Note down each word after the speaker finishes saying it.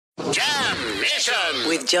Jam Nation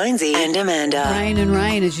with Jonesy and Amanda. Rain and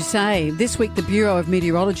rain, as you say. This week, the Bureau of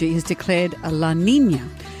Meteorology has declared a La Nina.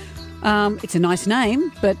 It's a nice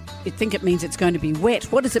name, but I think it means it's going to be wet.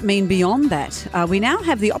 What does it mean beyond that? We now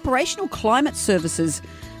have the Operational Climate Services,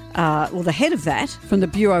 the head of that from the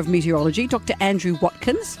Bureau of Meteorology, Dr. Andrew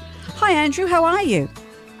Watkins. Hi, Andrew. How are you?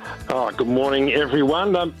 Oh, good morning,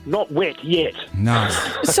 everyone. Not wet yet. No.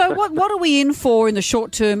 So what are we in for in the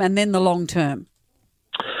short term and then the long term?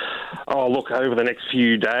 Oh, look, over the next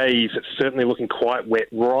few days, it's certainly looking quite wet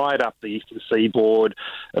right up the eastern seaboard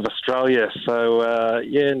of Australia. So,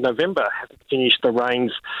 November hasn't finished the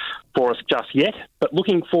rains for us just yet. But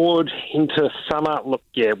looking forward into summer,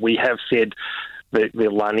 we have said the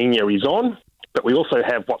La Nina is on. But we also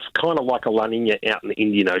have what's kind of like a La Nina out in the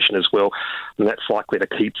Indian Ocean as well, and that's likely to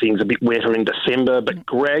keep things a bit wetter in December, but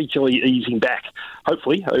gradually easing back,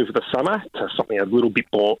 hopefully, over the summer to something a little bit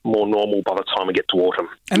more normal by the time we get to autumn.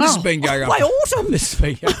 And this has been going on. By autumn? This has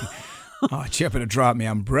been going on. Gee, I better dry up my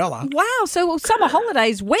umbrella. Wow, so summer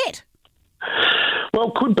holidays wet.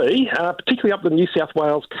 Well, could be, particularly up the New South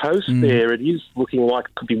Wales coast there. It is looking like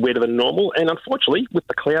it could be wetter than normal, and unfortunately, with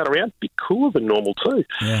the cloud around, a bit cooler than normal too.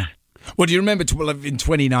 Yeah. Well, do you remember in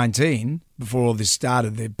 2019, before all this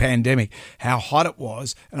started, the pandemic, how hot it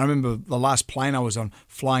was? And I remember the last plane I was on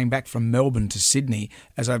flying back from Melbourne to Sydney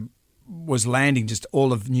as I was landing, just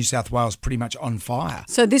all of New South Wales pretty much on fire.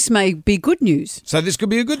 So this may be good news. So this could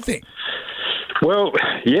be a good thing. Well,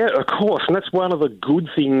 yeah, of course, and that's one of the good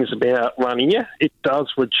things about La Nina. It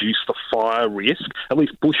does reduce the fire risk, at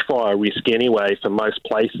least bushfire risk anyway, for most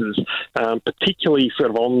places, particularly sort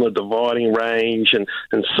of on the Dividing Range and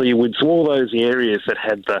Seawoods, all those areas that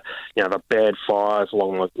had the bad fires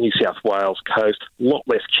along the New South Wales coast. A lot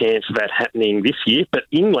less chance of that happening this year, but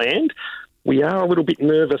inland, we are a little bit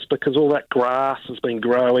nervous because all that grass has been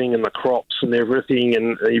growing and the crops and everything,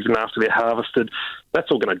 and even after they're harvested, that's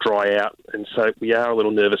all going to dry out. And so we are a little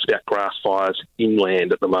nervous about grass fires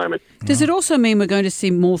inland at the moment. Does it also mean we're going to see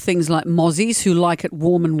more things like mozzies who like it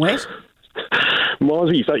warm and wet?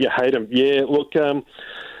 Mozzies, don't you hate them? Yeah, look...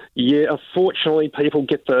 unfortunately, people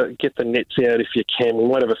get the nets out if you can. We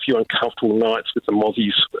might have a few uncomfortable nights with the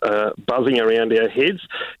mozzies buzzing around our heads.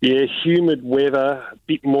 Yeah, humid weather, a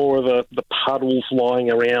bit more of the puddles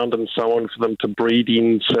lying around and so on for them to breed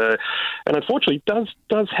in. So, and unfortunately, it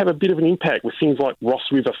does have a bit of an impact with things like Ross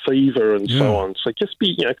River fever and so on. So just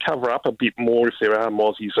cover up a bit more if there are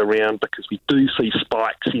mozzies around, because we do see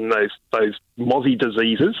spikes in those mozzie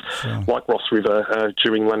diseases like Ross River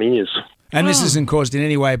during La Ninas. And this isn't caused in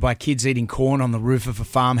any way by kids eating corn on the roof of a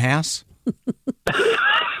farmhouse?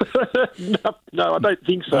 No, I don't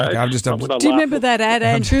think so. Okay, do you remember that ad,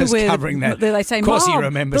 Andrew, where they say, of course he Mom,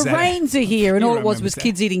 remembers the that. rains are here, and He all it was remembers that.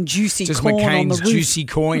 kids eating juicy Just corn on the McCain's roof. juicy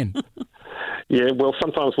coin. Yeah, well,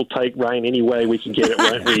 sometimes we'll take rain any way we can get it,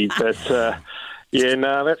 won't we? But...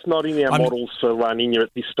 that's not in our models for La Nina at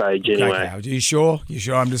this stage anyway. Okay, are you sure?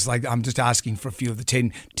 I'm just asking for a few of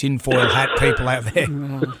the tinfoil hat people out there.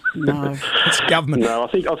 No. It's government. No,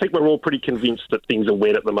 I think we're all pretty convinced that things are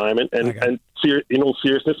wet at the moment. And in all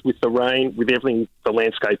seriousness, with the rain, with everything, the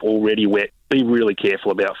landscape already wet, be really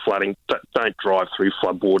careful about flooding. Don't drive through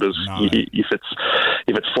floodwaters. No. If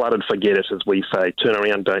it's flooded, forget it, as we say. Turn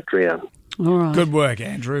around, don't drown. All right. Good work,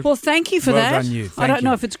 Andrew. Well, thank you for that. Well done, you. I don't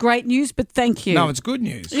know if it's great news, but thank you. No, it's good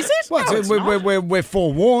news. Is it? Well, No, it's not. we're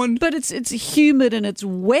forewarned. But it's humid and it's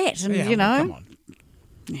wet, and Come on.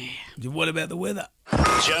 Yeah. What about the weather?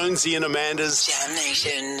 Jonesy and Amanda's Jam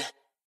Nation.